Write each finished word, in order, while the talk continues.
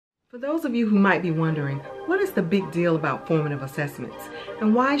For those of you who might be wondering, what is the big deal about formative assessments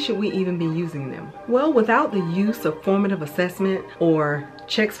and why should we even be using them? Well, without the use of formative assessment or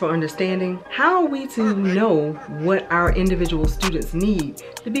checks for understanding, how are we to know what our individual students need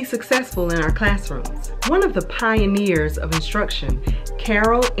to be successful in our classrooms? One of the pioneers of instruction,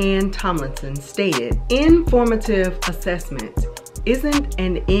 Carol Ann Tomlinson, stated, "Informative assessment isn't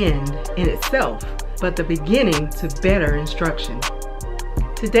an end in itself, but the beginning to better instruction."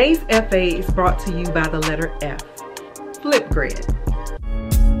 Today's FA is brought to you by the letter F, Flipgrid.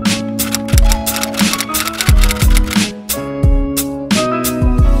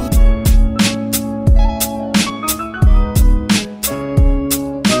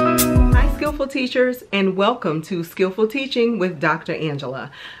 Hi Skillful teachers, and welcome to Skillful Teaching with Dr.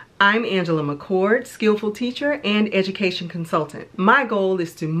 Angela. I'm Angela McCord, Skillful teacher and education consultant. My goal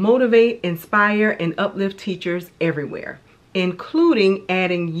is to motivate, inspire, and uplift teachers everywhere, including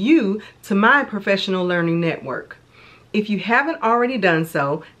adding you to my professional learning network. If you haven't already done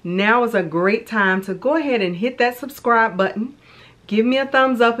so, now is a great time to go ahead and hit that subscribe button. Give me a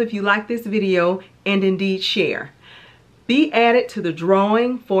thumbs up if you like this video, and indeed share. Be added to the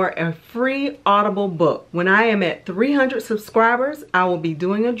drawing for a free Audible book. When I am at 300 subscribers, I will be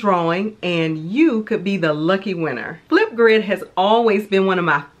doing a drawing and you could be the lucky winner. Flipgrid has always been one of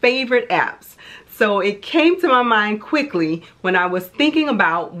my favorite apps. So it came to my mind quickly when I was thinking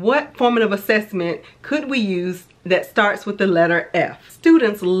about what formative assessment could we use that starts with the letter F.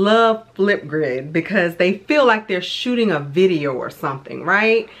 Students love Flipgrid because they feel like they're shooting a video or something,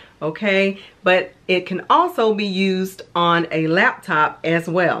 right? Okay, but it can also be used on a laptop as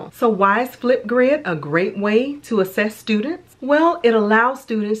well. So why is Flipgrid a great way to assess students? Well, it allows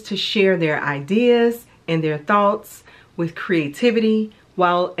students to share their ideas and their thoughts with creativity,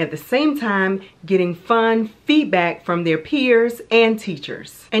 while at the same time getting fun feedback from their peers and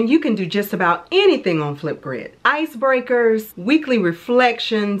teachers. And you can do just about anything on Flipgrid. Icebreakers, weekly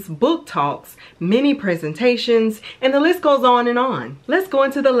reflections, book talks, mini presentations, and the list goes on and on. Let's go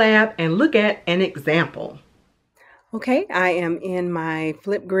into the lab and look at an example. Okay, I am in my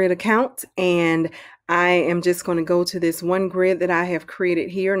Flipgrid account and I am just going to go to this one grid that I have created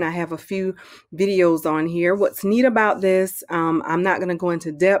here, and I have a few videos on here. What's neat about this, I'm not going to go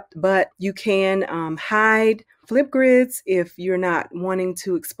into depth, but you can hide Flipgrids if you're not wanting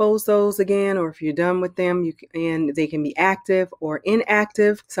to expose those again, or if you're done with them, and they can be active or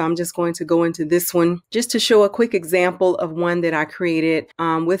inactive. So I'm just going to go into this one just to show a quick example of one that I created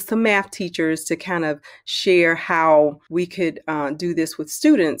with some math teachers to kind of share how we could do this with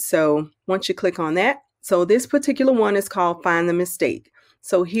students. So once you click on that, so this particular one is called Find the Mistake.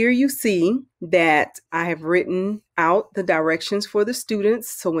 So here you see that I have written out the directions for the students.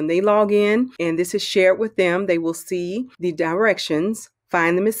 So when they log in and this is shared with them, they will see the directions,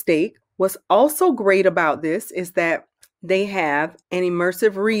 find the mistake. What's also great about this is that they have an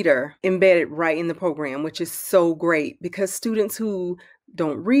immersive reader embedded right in the program, which is so great because students who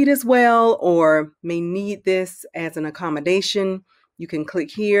don't read as well or may need this as an accommodation, you can click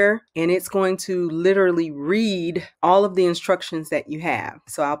here and it's going to literally read all of the instructions that you have.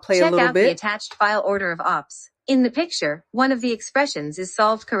 So I'll play a little bit. Check out the attached file order of ops. In the picture, one of the expressions is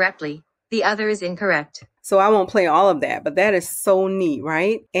solved correctly. The other is incorrect. So I won't play all of that, but that is so neat,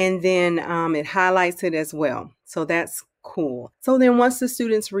 right? And then it highlights it as well. So that's cool. So then once the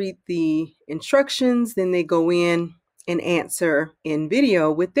students read the instructions, then they go in and answer in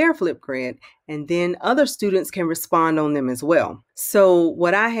video with their Flipgrid, and then other students can respond on them as well. So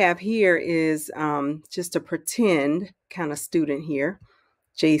what I have here is just a pretend kind of student here.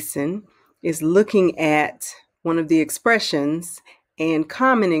 Jason is looking at one of the expressions and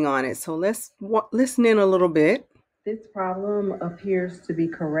commenting on it. So let's listen in a little bit. This problem appears to be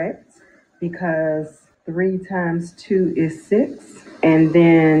correct because 3 times 2 is 6, and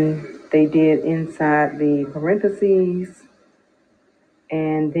then they did inside the parentheses,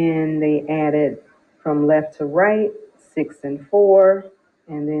 and then they added from left to right 6 and 4,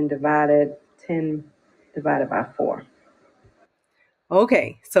 and then divided 10 divided by 4.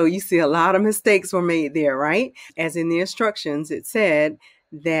 Okay, so you see a lot of mistakes were made there, right? As in the instructions, it said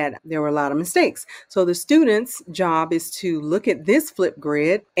that there were a lot of mistakes. So the student's job is to look at this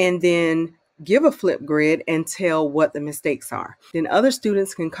Flipgrid and then give a Flipgrid and tell what the mistakes are. Then other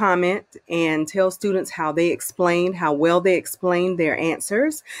students can comment and tell students how well they explained their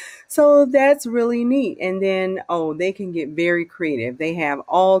answers. So that's really neat. And then, they can get very creative. They have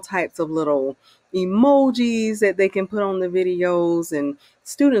all types of little emojis that they can put on the videos, and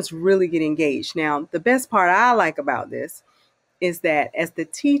students really get engaged. Now, the best part I like about this is that as the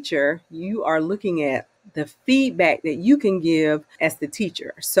teacher, you are looking at the feedback that you can give as the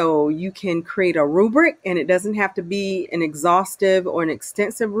teacher. So you can create a rubric, and it doesn't have to be an exhaustive or an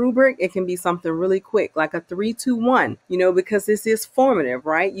extensive rubric. It can be something really quick, like a 3-2-1, because this is formative,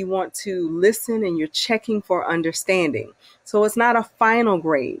 right? You want to listen and you're checking for understanding. So it's not a final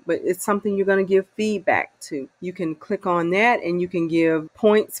grade, but it's something you're going to give feedback to. You can click on that and you can give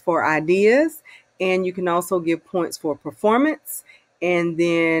points for ideas, and you can also give points for performance. And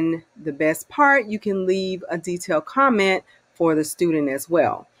then the best part, you can leave a detailed comment for the student as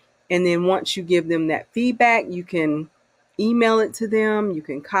well. And then once you give them that feedback, you can email it to them, you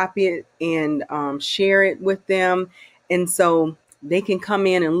can copy it and share it with them. And so they can come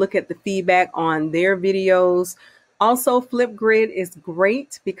in and look at the feedback on their videos. Also, Flipgrid is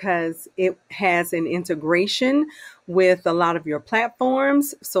great because it has an integration with a lot of your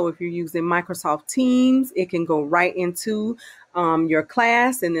platforms. So if you're using Microsoft Teams, it can go right into your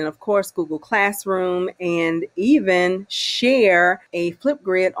class, and then of course Google Classroom, and even share a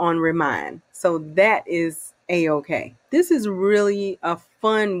Flipgrid on Remind. So that is a-okay. This is really a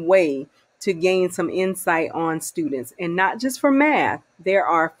fun way to gain some insight on students, and not just for math. There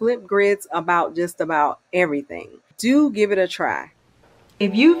are Flipgrids about just about everything. Do give it a try.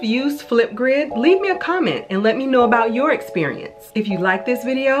 If you've used Flipgrid, leave me a comment and let me know about your experience. If you like this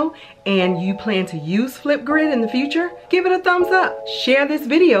video and you plan to use Flipgrid in the future, give it a thumbs up. Share this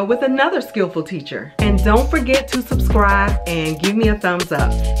video with another skillful teacher. And don't forget to subscribe and give me a thumbs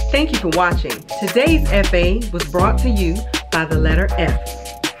up. Thank you for watching. Today's FA was brought to you by the letter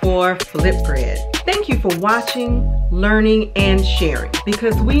F for Flipgrid. Thank you for watching, learning, and sharing,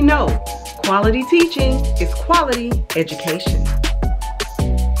 because we know quality teaching is quality education.